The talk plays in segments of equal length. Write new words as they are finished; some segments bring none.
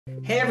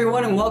Hey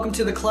everyone, and welcome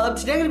to the club.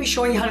 Today I'm going to be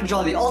showing you how to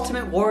draw the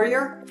Ultimate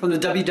Warrior from the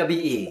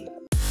WWE.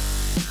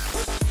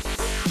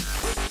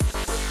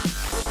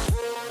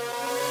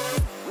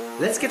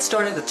 Let's get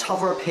started at the top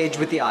of our page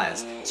with the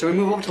eyes. So we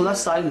move over to the left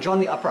side and draw on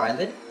the upper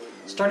eyelid.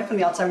 Starting from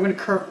the outside, we're going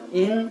to curve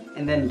in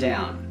and then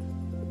down.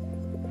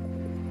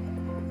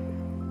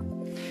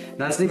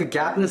 Now let's leave a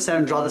gap in the center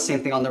and draw the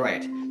same thing on the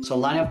right. So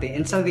line up the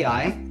inside of the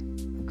eye,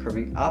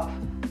 curving up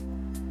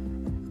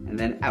and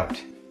then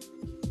out.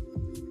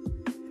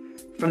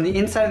 From the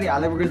inside of the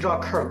eyelid, we're going to draw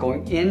a curve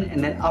going in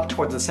and then up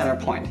towards the center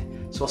point.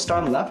 So we'll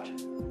start on the left,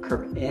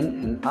 curve in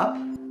and up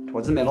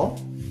towards the middle,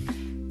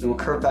 then we'll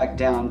curve back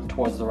down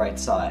towards the right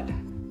side.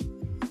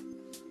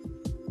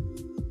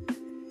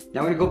 Now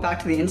we're going to go back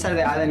to the inside of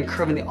the eyelid and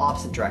curve in the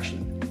opposite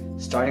direction.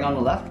 Starting on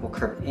the left, we'll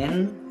curve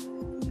in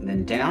and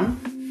then down,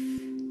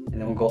 and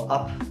then we'll go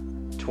up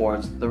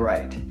towards the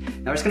right.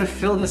 Now we're just going to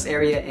fill this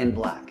area in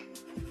black.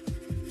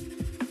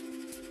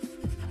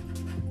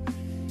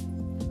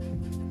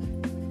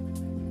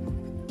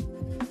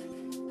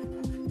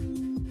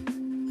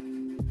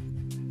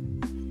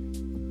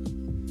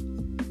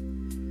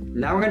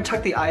 Now we're going to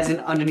tuck the eyes in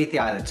underneath the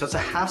eyelid. So it's a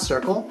half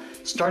circle.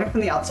 Starting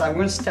from the outside, we're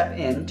going to step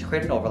in to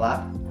create an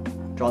overlap.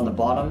 Draw on the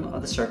bottom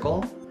of the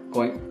circle,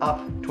 going up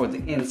towards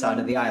the inside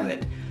of the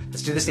eyelid.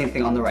 Let's do the same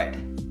thing on the right.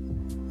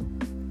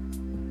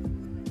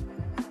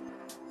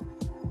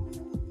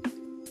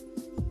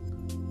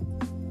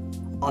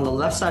 On the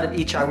left side of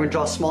each eye, we're going to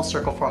draw a small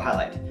circle for a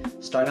highlight.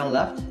 Starting on the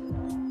left,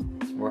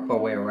 let's work our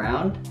way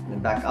around, and then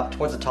back up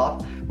towards the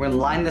top. We're going to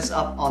line this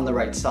up on the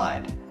right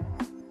side.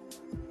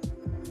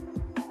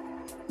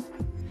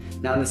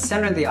 Now in the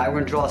center of the eye, we're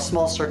going to draw a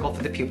small circle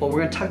for the pupil. We're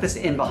going to tuck this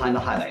in behind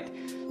the highlight.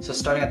 So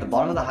starting at the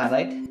bottom of the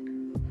highlight,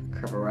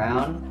 curve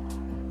around,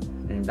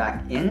 then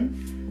back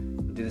in.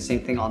 We'll do the same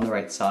thing on the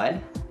right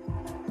side.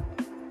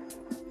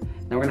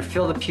 Now we're going to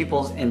fill the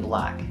pupils in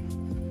black.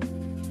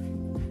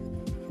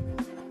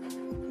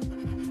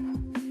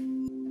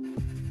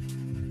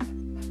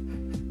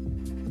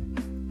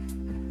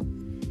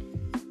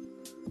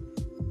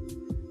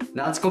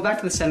 Now let's go back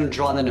to the center and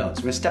draw on the nose.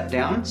 We're going to step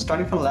down,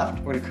 starting from the left,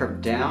 we're going to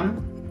curve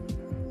down,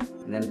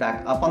 and then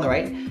back up on the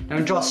right. Now I'm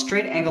going to draw a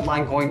straight angled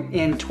line going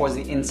in towards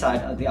the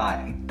inside of the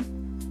eye,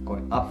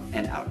 going up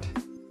and out.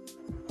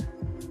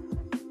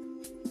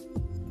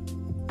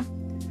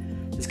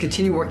 Let's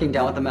continue working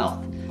down with the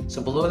mouth.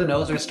 So below the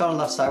nose, we're going to start on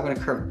the left side, we're going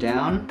to curve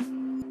down,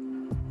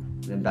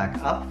 then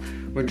back up.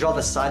 We're going to draw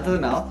the sides of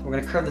the mouth, we're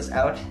going to curve this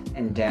out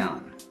and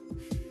down.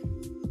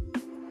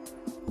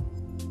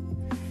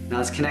 Now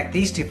let's connect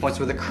these 2 points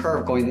with a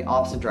curve going in the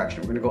opposite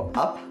direction. We're going to go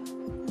up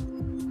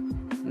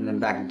and then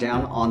back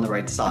down on the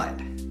right side.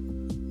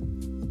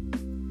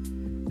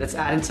 Let's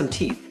add in some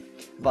teeth.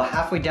 About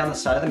halfway down the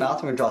side of the mouth,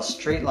 we're going to draw a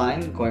straight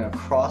line going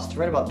across to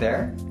right about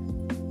there.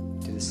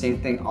 Do the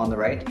same thing on the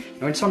right.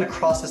 And we just want to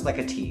cross this like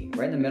a T.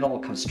 Right in the middle will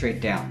come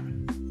straight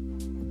down.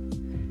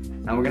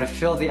 Now we're going to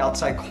fill the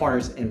outside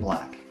corners in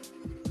black.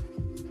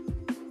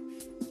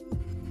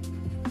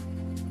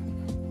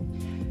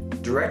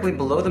 Directly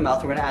below the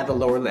mouth, we're going to add the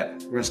lower lip.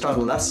 We're going to start on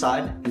the left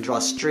side and draw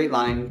a straight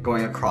line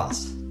going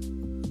across.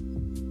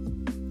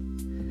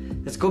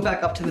 Let's go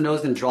back up to the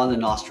nose and draw on the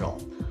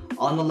nostril.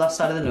 On the left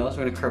side of the nose,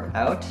 we're going to curve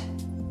out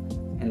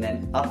and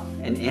then up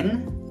and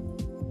in.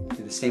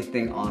 Do the same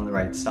thing on the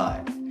right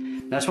side.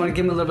 Now I just want to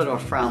give him a little bit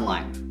of a frown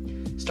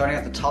line. Starting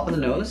at the top of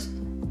the nose,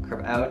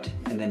 curve out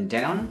and then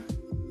down.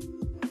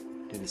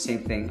 Do the same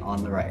thing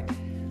on the right.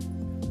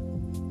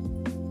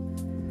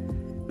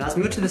 Now let's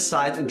move to the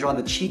sides and draw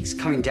the cheeks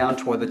coming down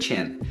toward the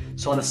chin.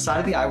 So on the side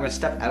of the eye, we're going to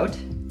step out.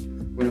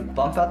 We're going to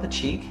bump out the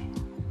cheek,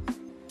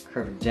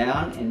 curve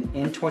down and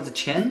in towards the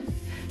chin.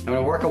 And we're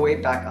going to work our way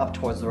back up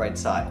towards the right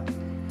side.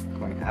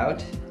 Going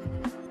out,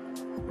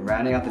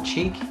 rounding out the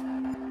cheek,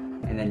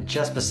 and then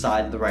just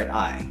beside the right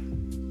eye.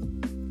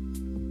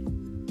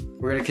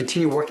 We're going to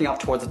continue working up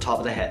towards the top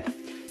of the head.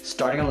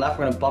 Starting on the left,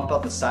 we're going to bump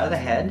out the side of the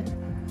head,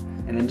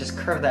 and then just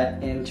curve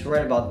that in to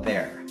right about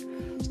there.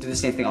 Let's do the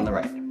same thing on the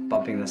right.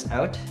 Bumping this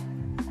out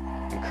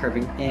and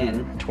curving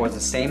in towards the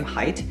same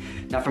height.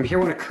 Now from here,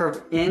 we're going to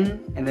curve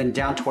in and then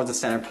down towards the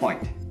center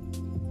point.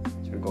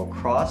 So we go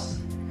across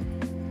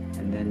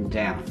and then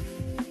down.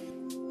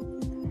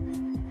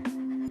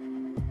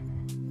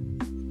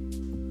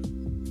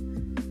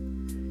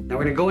 Now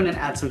we're going to go in and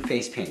add some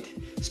face paint.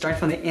 Starting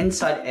from the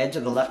inside edge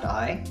of the left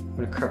eye,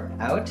 we're going to curve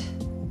out,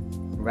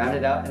 round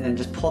it out, and then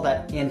just pull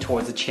that in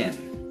towards the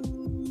chin.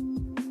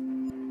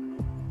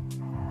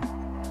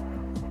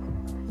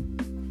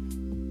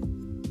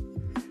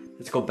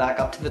 Let's go back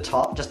up to the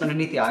top, just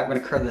underneath the eye. We're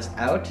going to curve this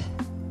out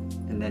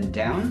and then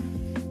down.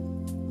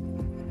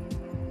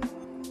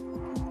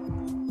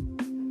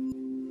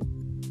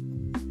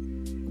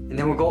 And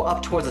then we'll go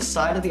up towards the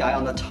side of the eye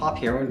on the top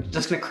here. We're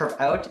just going to curve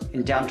out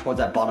and down towards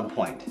that bottom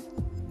point.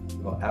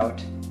 We'll go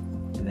out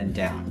and then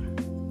down.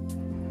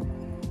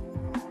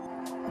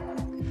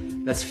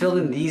 Let's fill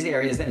in these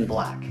areas in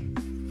black.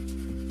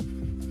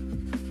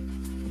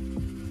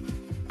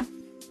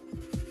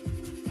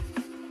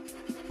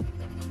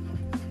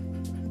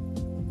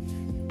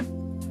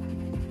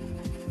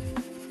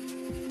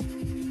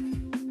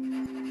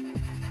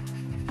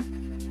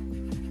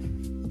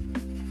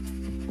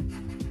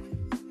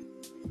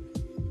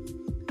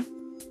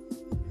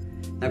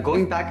 Now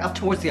going back up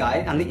towards the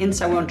eye, on the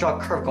inside we want to draw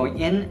a curve going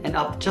in and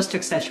up just to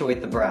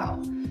accentuate the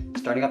brow.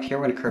 Starting up here,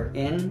 we're going to curve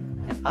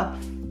in and up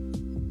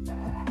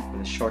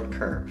with a short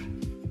curve.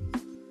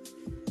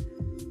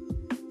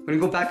 We're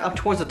going to go back up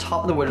towards the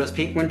top of the widow's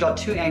peak. We're going to draw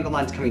two angle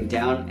lines coming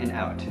down and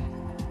out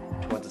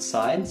towards the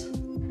sides.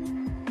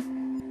 I'm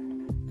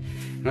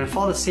going to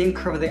follow the same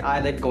curve of the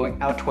eyelid going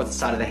out towards the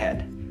side of the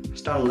head.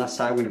 Start on the left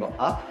side, we're going to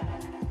go up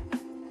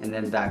and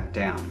then back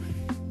down.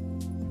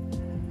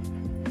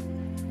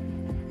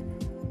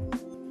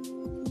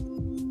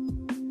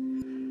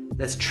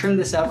 Let's trim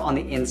this out on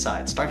the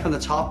inside. Starting from the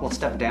top, we'll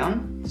step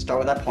down, start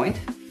with that point.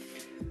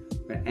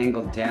 We're going to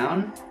angle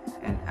down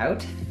and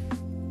out.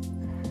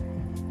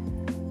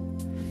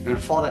 We're going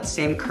to follow that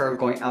same curve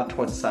going out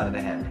towards the side of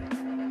the head.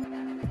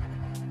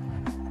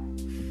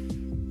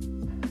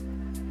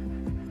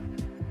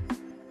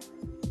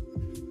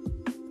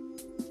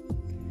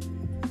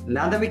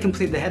 Now that we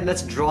complete the head,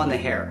 let's draw on the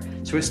hair. So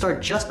we're going to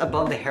start just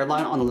above the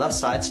hairline on the left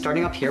side.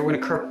 Starting up here, we're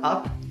going to curve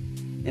up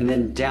and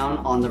then down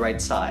on the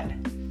right side.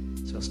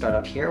 So we'll start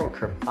up here, we'll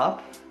curve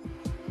up,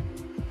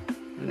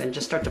 and then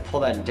just start to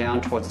pull that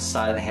down towards the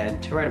side of the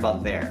head to right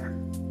about there.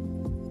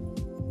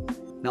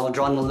 Now we'll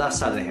draw on the left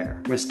side of the hair.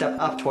 We're going to step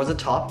up towards the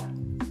top,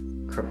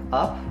 curve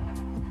up,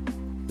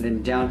 and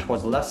then down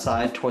towards the left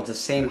side towards the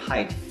same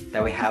height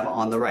that we have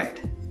on the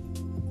right.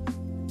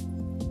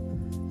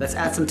 Let's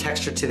add some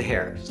texture to the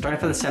hair. Starting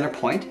from the center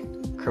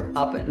point, curve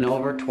up and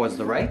over towards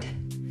the right,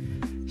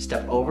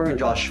 step over and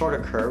draw a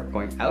shorter curve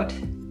going out.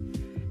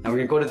 Now we're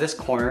going to go to this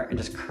corner and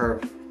just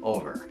curve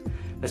over.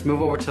 Let's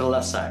move over to the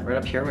left side. Right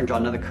up here, we're going to draw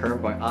another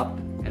curve going up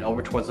and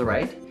over towards the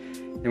right.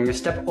 Then we're going to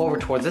step over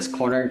towards this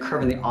corner and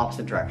curve in the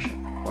opposite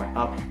direction, going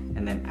up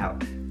and then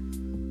out.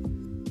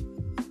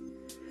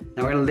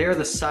 Now we're going to layer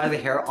the side of the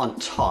hair on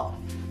top.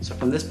 So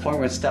from this point,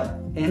 we're going to step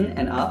in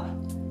and up,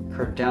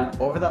 curve down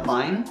over that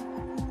line,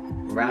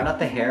 round out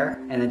the hair,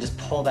 and then just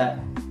pull that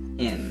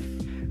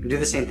in. We'll do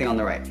the same thing on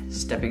the right.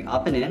 Stepping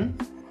up and in,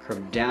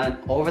 curve down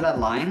and over that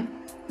line,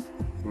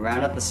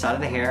 round out the side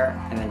of the hair,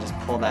 and then just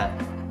pull that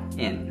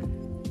in.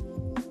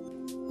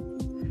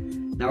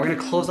 Now we're going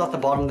to close off the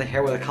bottom of the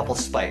hair with a couple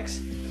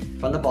spikes.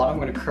 From the bottom,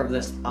 we're going to curve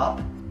this up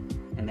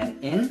and then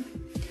in.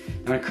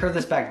 I'm going to curve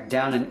this back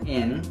down and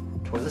in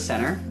towards the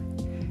center,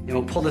 and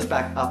we'll pull this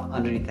back up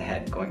underneath the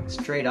head, going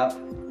straight up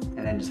and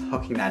then just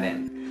hooking that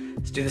in.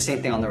 Let's do the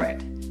same thing on the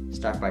right.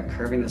 Start by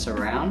curving this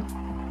around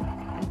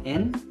and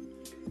in.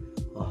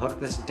 We'll hook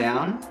this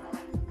down.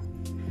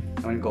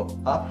 I'm going to go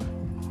up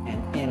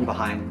and in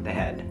behind the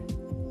head.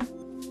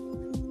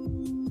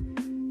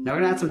 Now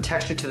we're going to add some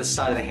texture to the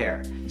side of the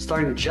hair.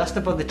 Starting just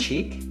above the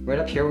cheek, right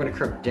up here, we're going to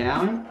curve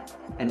down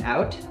and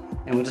out,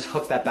 and we'll just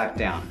hook that back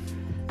down.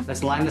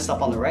 Let's line this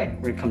up on the right.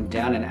 We're going to come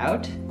down and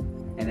out,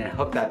 and then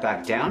hook that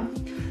back down.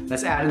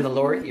 Let's add in the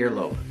lower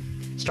earlobe.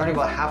 Starting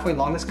about halfway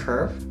along this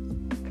curve,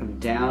 come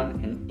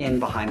down and in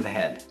behind the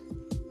head.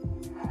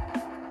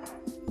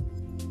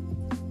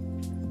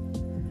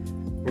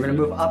 We're going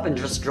to move up and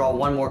just draw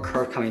one more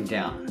curve coming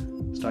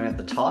down. Starting at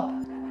the top,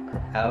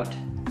 curve out,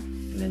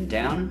 and then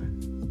down.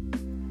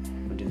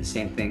 We'll do the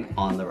same thing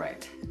on the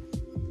right.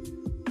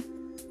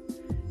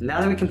 Now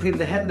that we completed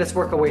the head, let's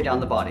work our way down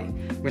the body.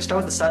 We're going to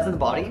start with the sides of the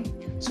body.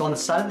 So on the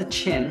side of the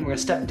chin, we're going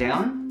to step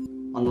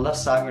down. On the left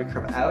side, we're going to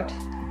curve out,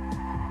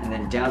 and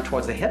then down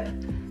towards the hip.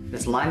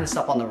 Let's line this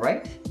up on the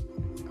right,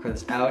 curve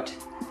this out,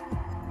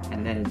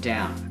 and then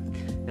down.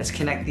 Let's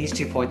connect these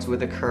 2 points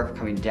with a curve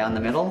coming down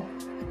the middle,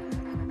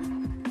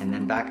 and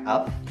then back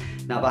up.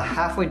 Now about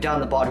halfway down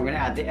the body, we're going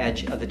to add the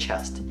edge of the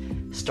chest.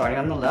 Starting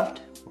on the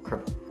left, we'll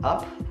curve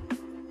up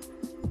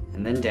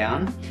and then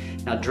down.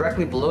 Now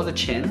directly below the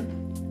chin,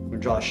 we'll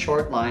draw a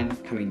short line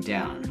coming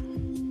down.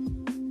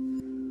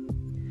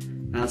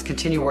 Now let's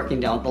continue working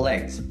down with the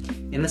legs.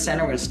 In the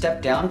center, we're going to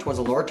step down towards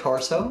the lower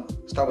torso,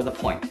 start with a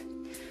point.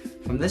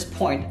 From this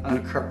point, I'm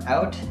going to curve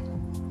out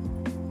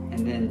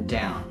and then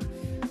down.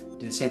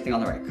 Do the same thing on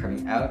the right,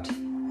 curving out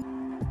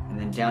and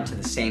then down to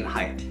the same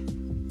height.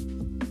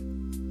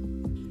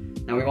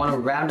 Now we want to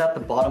round out the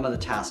bottom of the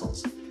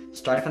tassels.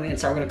 Starting from the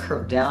inside, we're going to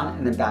curve down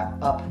and then back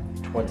up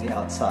towards the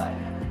outside.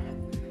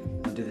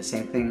 We'll do the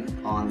same thing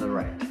on the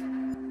right.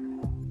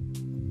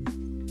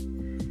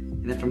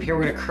 And then from here,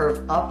 we're going to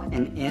curve up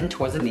and in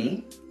towards the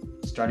knee.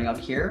 Starting up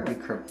here, we're going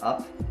to curve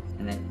up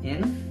and then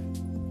in.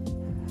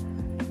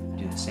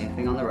 Do the same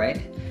thing on the right.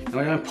 And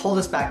we're going to pull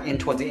this back in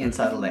towards the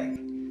inside of the leg.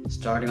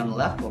 Starting on the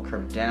left, we'll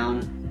curve down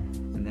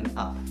and then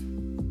up.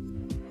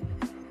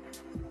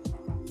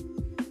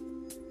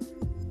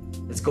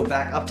 Let's go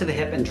back up to the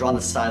hip and draw on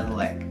the side of the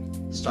leg.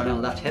 Starting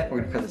on the left hip, we're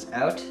going to curve this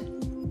out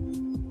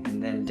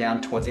and then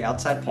down towards the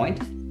outside point.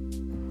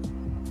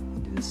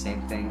 Do the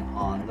same thing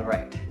on the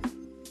right.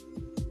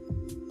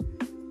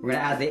 We're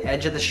going to add the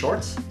edge of the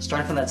shorts.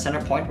 Starting from that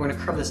center point, we're going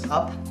to curve this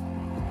up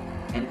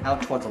and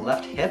out towards the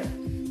left hip.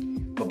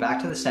 Go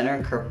back to the center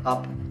and curve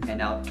up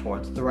and out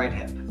towards the right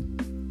hip.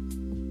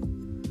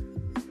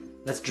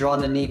 Let's draw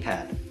the knee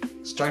pad.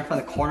 Starting from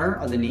the corner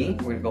of the knee,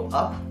 we're going to go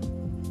up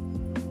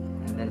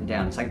and then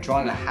down. It's like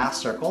drawing a half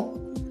circle.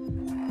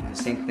 Do the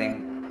same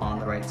thing on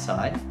the right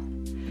side.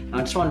 Now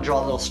I just want to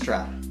draw a little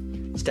strap.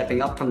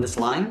 Stepping up from this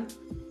line,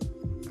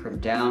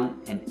 curve down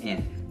and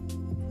in.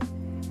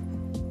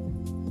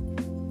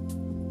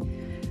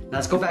 Now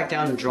let's go back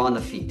down and draw on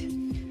the feet.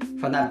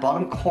 From that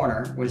bottom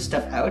corner, we're going to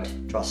step out,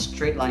 draw a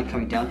straight line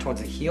coming down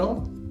towards the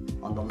heel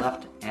on the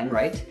left and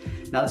right.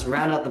 Now let's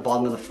round out the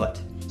bottom of the foot.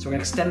 So we're going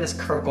to extend this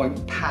curve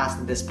going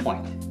past this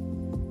point.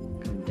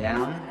 Come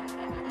down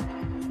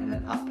and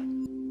then up.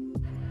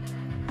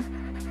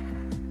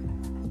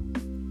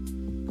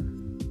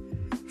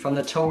 From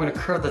the toe, we're going to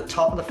curve the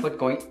top of the foot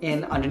going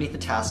in underneath the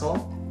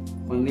tassel.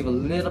 We're going to leave a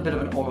little bit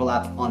of an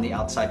overlap on the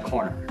outside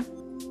corner.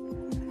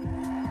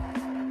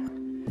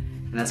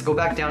 And let's go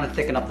back down and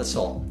thicken up the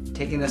sole.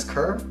 Taking this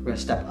curve, we're going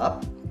to step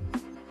up.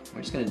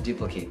 We're just going to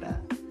duplicate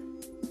that.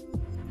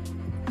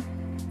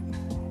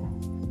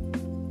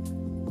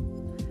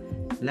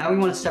 Now we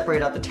want to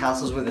separate out the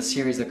tassels with a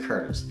series of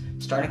curves.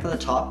 Starting from the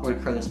top, we're going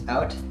to curve this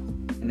out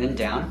and then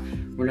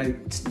down. We're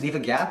going to leave a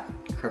gap,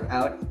 curve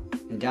out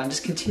and down.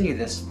 Just continue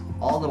this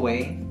all the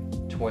way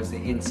towards the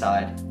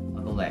inside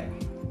of the leg.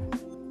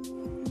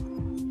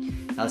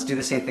 Now let's do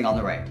the same thing on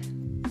the right.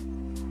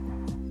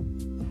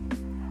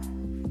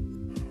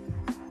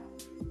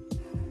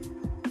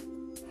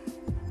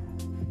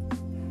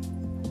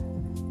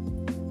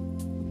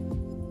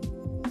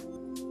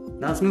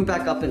 Now let's move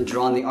back up and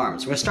draw on the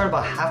arms. We're going to start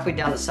about halfway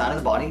down the side of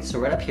the body. So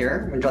right up here,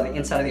 we're going to draw the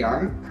inside of the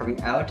arm,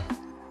 curving out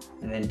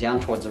and then down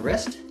towards the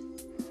wrist.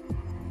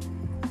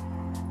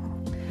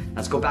 Now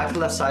let's go back to the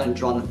left side and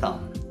draw on the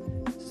thumb.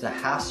 This is a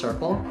half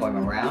circle going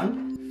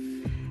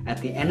around.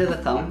 At the end of the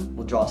thumb,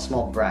 we'll draw a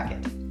small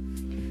bracket.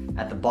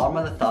 At the bottom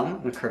of the thumb, I'm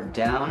going to curve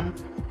down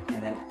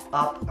and then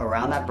up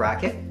around that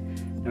bracket.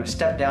 Now we'll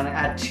step down and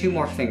add 2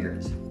 more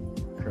fingers.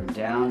 Curve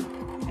down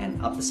and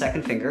up the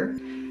second finger.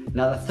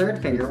 Now the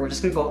third finger, we're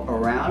just going to go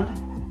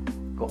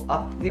around, go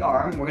up the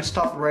arm. We're going to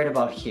stop right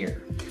about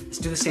here. Let's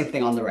do the same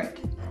thing on the right.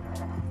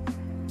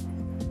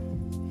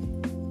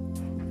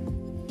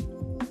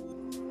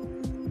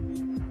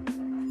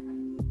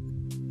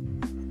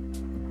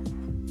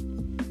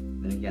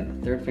 Then again,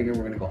 the third finger, we're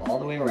going to go all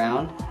the way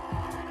around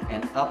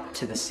and up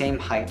to the same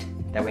height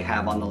that we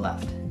have on the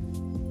left.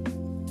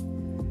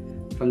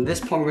 From this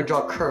point, we're going to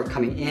draw a curve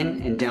coming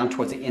in and down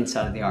towards the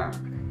inside of the arm.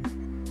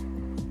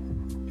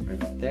 Right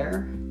about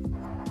there.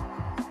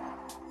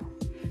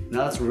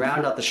 Now let's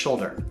round out the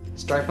shoulder.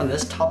 Starting from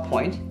this top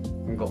point,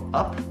 we're going to go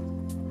up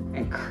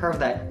and curve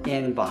that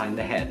in behind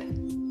the head.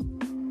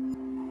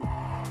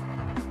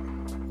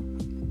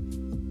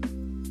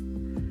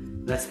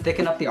 Let's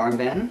thicken up the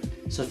armband.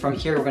 So from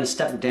here, we're going to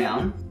step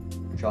down,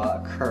 draw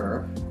a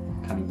curve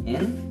coming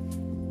in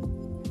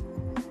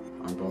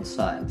on both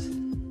sides.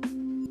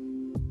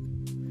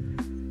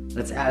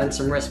 Let's add in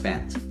some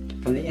wristbands.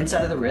 From the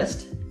inside of the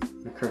wrist, we're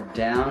going to curve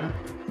down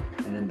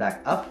and then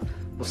back up.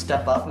 We'll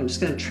step up. I'm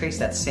just going to trace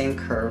that same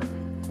curve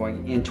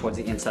going in towards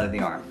the inside of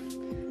the arm.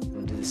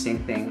 We'll do the same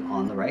thing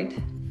on the right.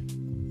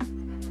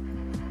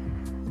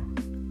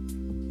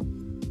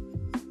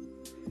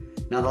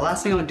 Now the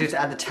last thing I'm going to do is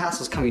add the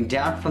tassels coming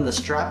down from the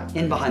strap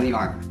in behind the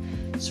arm.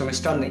 So we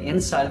start on the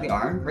inside of the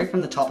arm, right from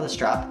the top of the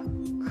strap,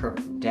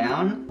 curve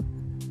down,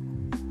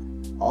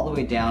 all the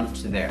way down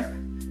to there.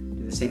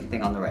 Do the same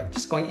thing on the right,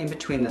 just going in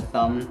between the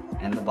thumb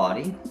and the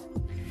body.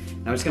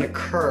 Now I'm just going to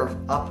curve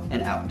up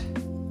and out.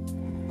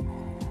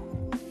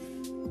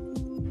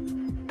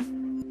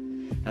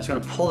 Now I'm just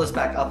going to pull this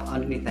back up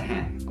underneath the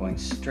hand, going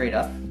straight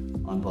up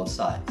on both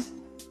sides.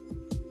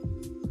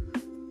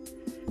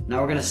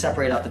 Now we're going to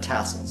separate out the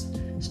tassels.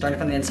 Starting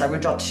from the inside, we're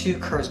going to draw 2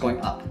 curves going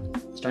up.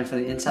 Starting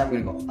from the inside,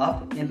 we're going to go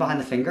up in behind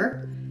the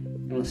finger,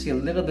 and we'll see a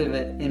little bit of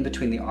it in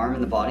between the arm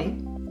and the body,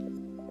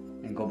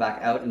 and go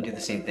back out and do the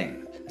same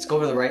thing. Let's go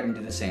over to the right and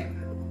do the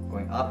same.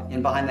 Going up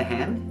in behind the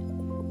hand,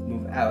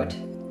 move out,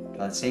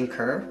 draw the same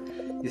curve.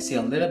 You see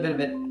a little bit of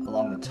it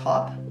along the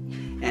top.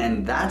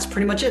 And that's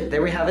pretty much it.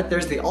 There we have it.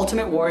 There's the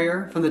Ultimate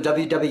Warrior from the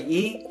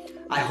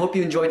WWE. I hope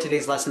you enjoyed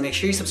today's lesson. Make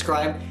sure you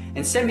subscribe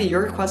and send me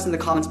your requests in the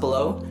comments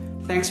below.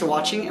 Thanks for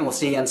watching, and we'll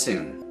see you again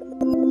soon.